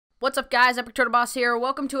What's up, guys? EPICSUB here.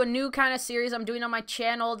 Welcome to a new kind of series I'm doing on my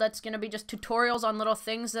channel that's going to be just tutorials on little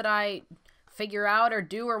things that I figure out or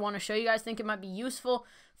do or want to show you guys. Think it might be useful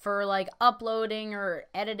for like uploading or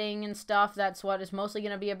editing and stuff. That's what it's mostly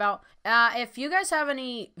going to be about. If you guys have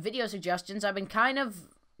any video suggestions, I've been kind of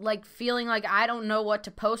like feeling like I don't know what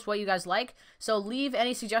to post, what you guys like, so leave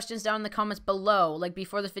any suggestions down in the comments below. Like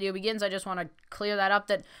before this video begins, I just want to clear that up,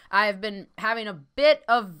 that I've been having a bit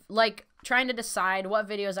of like trying to decide what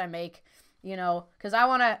videos I make, you know, because I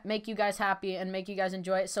want to make you guys happy and make you guys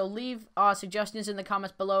enjoy it. So leave suggestions in the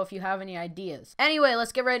comments below if you have any ideas. Anyway,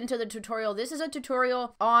 let's get right into the tutorial. This is a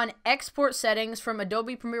tutorial on export settings from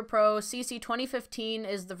Adobe Premiere Pro. CC 2015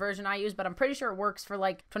 is the version I use, but I'm pretty sure it works for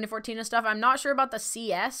like 2014 and stuff. I'm not sure about the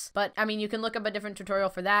CS, but I mean, you can look up a different tutorial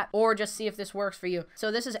for that or just see if this works for you.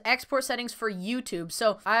 So this is export settings for YouTube.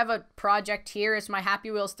 So I have a project here. It's my Happy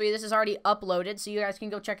Wheels 3. This is already uploaded, so you guys can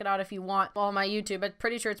go check it out if you want on my YouTube. I'm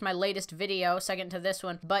pretty sure it's my latest video, second to this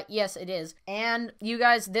one, but yes, it is. And you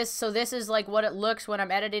guys, this is like what it looks when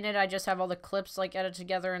I'm editing it. I just have all the clips like edited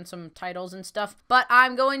together and some titles and stuff, but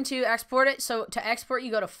I'm going to export it. So to export,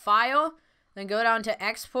 you go to File, then go down to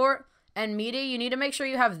Export and Media. You need to make sure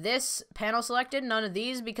you have this panel selected, none of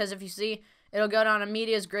these, because if you see, it'll go down to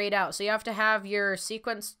Media's grayed out. So you have to have your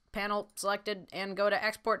sequence panel selected and go to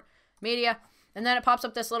Export Media, and then it pops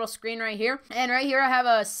up this little screen right here. And right here I have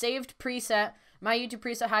a saved preset, my YouTube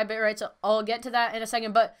preset high bitrate, so I'll get to that in a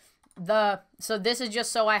second. But so this is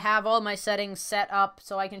just so I have all my settings set up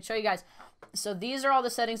so I can show you guys. So these are all the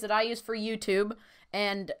settings that I use for YouTube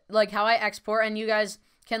and like how I export, and you guys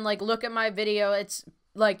can like look at my video. It's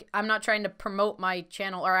like, I'm not trying to promote my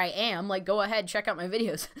channel, or I am, like, go ahead, check out my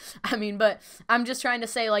videos. I mean, but I'm just trying to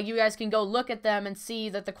say, like, you guys can go look at them and see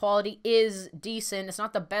that the quality is decent. It's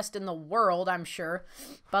not the best in the world, I'm sure,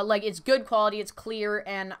 but, like, it's good quality, it's clear,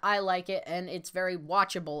 and I like it, and it's very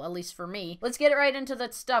watchable, at least for me. Let's get it right into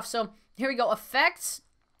the stuff. So, here we go. Effects.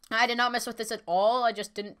 I did not mess with this at all. I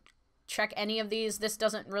just didn't check any of these. This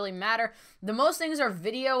doesn't really matter. The most things are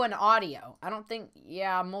video and audio. I don't think,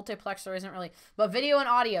 yeah, multiplexer isn't really, but video and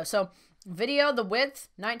audio. So video, the width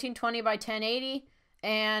 1920 by 1080,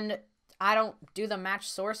 and I don't do the match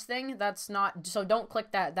source thing. That's not, so don't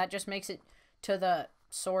click that. That just makes it to the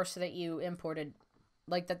source that you imported,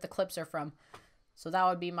 like that the clips are from. So that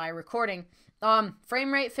would be my recording.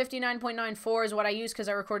 Frame rate 59.94 is what I use because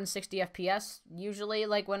I record in 60 FPS usually,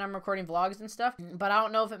 like when I'm recording vlogs and stuff. But I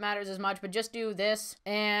don't know if it matters as much, but just do this.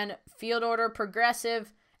 And field order,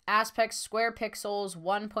 progressive, aspect, square pixels,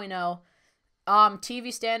 1.0.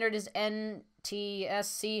 TV standard is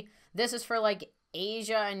NTSC. This is for like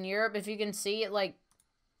Asia and Europe. If you can see it, like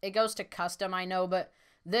it goes to custom, I know, but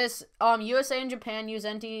this USA and Japan use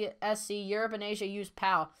NTSC, Europe and Asia use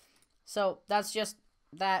PAL. So that's just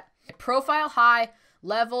that. Profile high,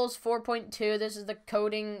 levels 4.2. This is the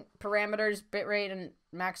coding parameters, bitrate and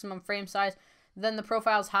maximum frame size. Then the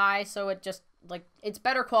profile's high, so it just like it's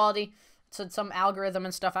better quality. So it's some algorithm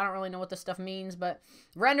and stuff. I don't really know what this stuff means, but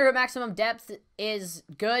render at maximum depth is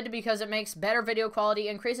good because it makes better video quality,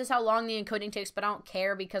 increases how long the encoding takes, but I don't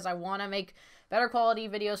care because I want to make better quality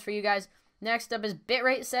videos for you guys. Next up is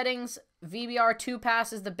bitrate settings. VBR2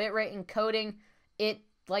 passes the bitrate encoding.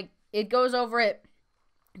 It goes over it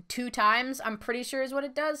 2 times, I'm pretty sure is what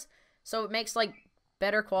it does. So it makes like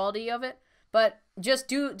better quality of it. But just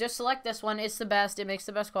select this one. It's the best. It makes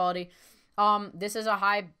the best quality. This is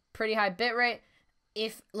a pretty high bitrate.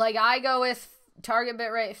 If like I go with target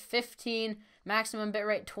bitrate 15, maximum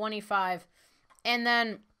bitrate 25. And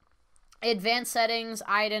then advanced settings,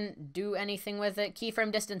 I didn't do anything with it.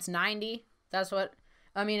 Keyframe distance 90. That's what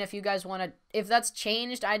I mean, if you guys want to, if that's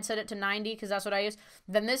changed, I'd set it to 90 because that's what I use.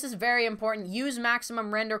 Then this is very important. Use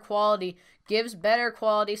maximum render quality. Gives better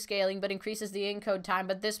quality scaling, but increases the encode time.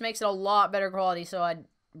 But this makes it a lot better quality, so I'd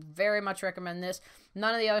very much recommend this.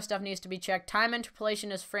 None of the other stuff needs to be checked. Time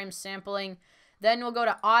interpolation is frame sampling. Then we'll go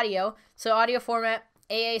to audio. So audio format,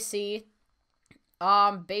 AAC.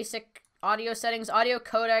 Basic audio settings, audio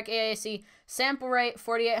codec, AAC. Sample rate,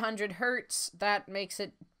 4800 hertz. That makes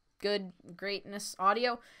it good greatness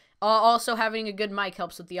audio. Also having a good mic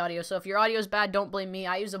helps with the audio, so if your audio is bad, don't blame me.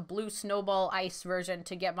 I use a Blue Snowball Ice version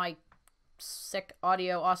to get my sick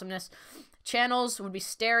audio awesomeness. Channels would be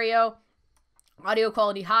stereo. Audio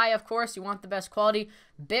quality high, of course, you want the best quality.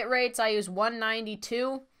 Bit rates, I use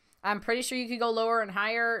 192. I'm pretty sure you could go lower and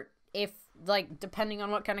higher if like depending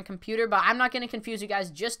on what kind of computer, but I'm not going to confuse you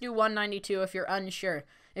guys. Just do 192 if you're unsure.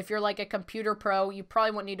 If you're like a computer pro, you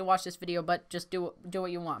probably won't need to watch this video, but just do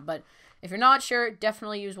what you want. But if you're not sure,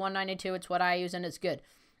 definitely use 192. It's what I use and it's good.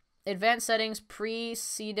 Advanced settings,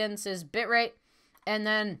 precedence is bitrate, and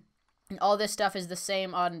then And all this stuff is the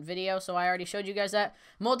same on video, so I already showed you guys that.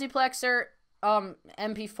 Multiplexer,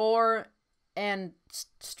 MP4, and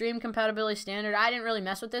stream compatibility standard. I didn't really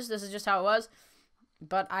mess with this. This is just how it was.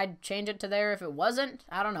 But I'd change it to there if it wasn't.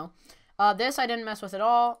 I don't know. This I didn't mess with at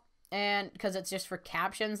all. And because it's just for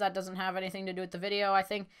captions, that doesn't have anything to do with the video, I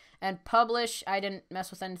think. And publish, I didn't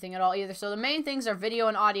mess with anything at all either. So the main things are video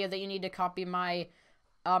and audio that you need to copy my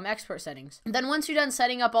export settings. Then once you're done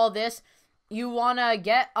setting up all this, you want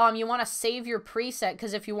to save your preset,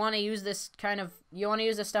 because if you want to use this you want to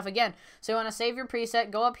use this stuff again. So you want to save your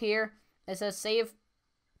preset, go up here. It says save.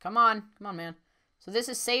 Come on, man. So this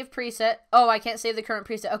is save preset. Oh, I can't save the current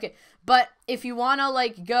preset. Okay, but if you want to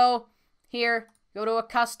like go here, go to a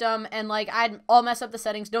custom, and like I'll mess up the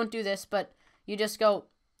settings. Don't do this, but you just go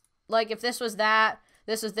like if this was that,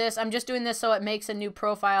 this was this. I'm just doing this so it makes a new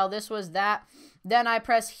profile. This was that. Then I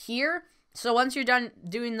press here. So once you're done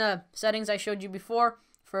doing the settings I showed you before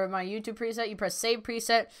for my YouTube preset, you press save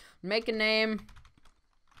preset, make a name.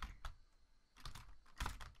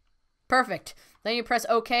 Perfect. Then you press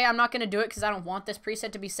OK. I'm not going to do it because I don't want this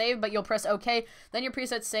preset to be saved, but you'll press OK. Then your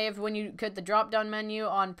preset's saved. When you click the drop-down menu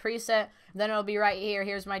on preset, then it'll be right here.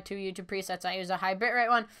 Here's my 2 YouTube presets. I use a high bitrate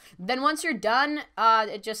one. Then once you're done,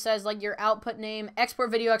 it just says like your output name. Export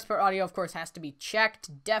video, export audio, of course, has to be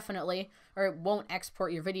checked, definitely, or it won't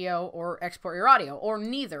export your video or export your audio, or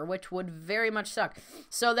neither, which would very much suck.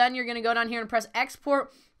 So then you're going to go down here and press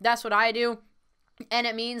export. That's what I do. And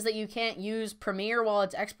it means that you can't use Premiere while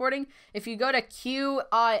it's exporting. If you go to Q,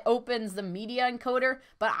 it opens the media encoder,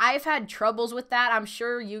 but I've had troubles with that. I'm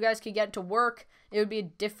sure you guys could get to work. It would be a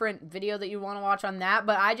different video that you want to watch on that,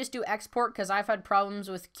 but I just do export because I've had problems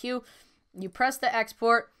with Q. You press the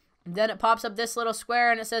export, then it pops up this little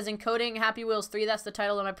square and it says encoding Happy Wheels 3. That's the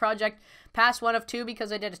title of my project. Pass 1 of 2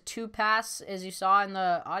 because I did a 2 pass, as you saw in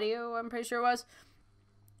the audio, I'm pretty sure it was.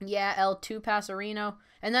 Yeah, L2 Passerino.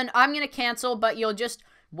 And then I'm going to cancel, but you'll just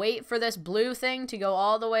wait for this blue thing to go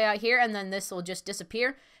all the way out here, and then this will just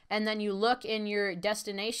disappear. And then you look in your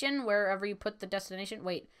destination, wherever you put the destination.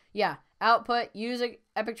 Wait, yeah, output, music,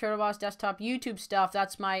 Epic Turtle Boss, desktop, YouTube stuff.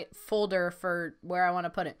 That's my folder for where I want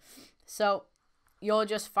to put it. So you'll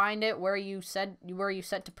just find it where you set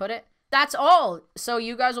to put it. That's all. So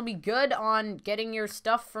you guys will be good on getting your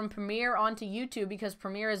stuff from Premiere onto YouTube, because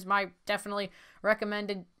Premiere is my definitely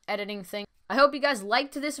recommended editing thing. I hope you guys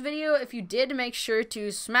liked this video. If you did, make sure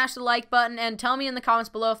to smash the like button and tell me in the comments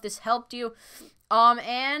below if this helped you.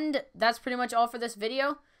 And that's pretty much all for this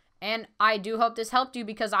video. And I do hope this helped you,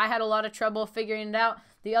 because I had a lot of trouble figuring it out.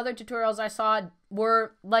 The other tutorials I saw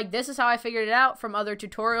were like, this is how I figured it out from other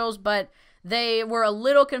tutorials, but they were a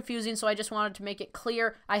little confusing, so I just wanted to make it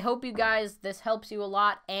clear. I hope you guys, this helps you a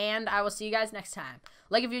lot, and I will see you guys next time.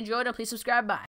 Like if you enjoyed it, please subscribe. Bye.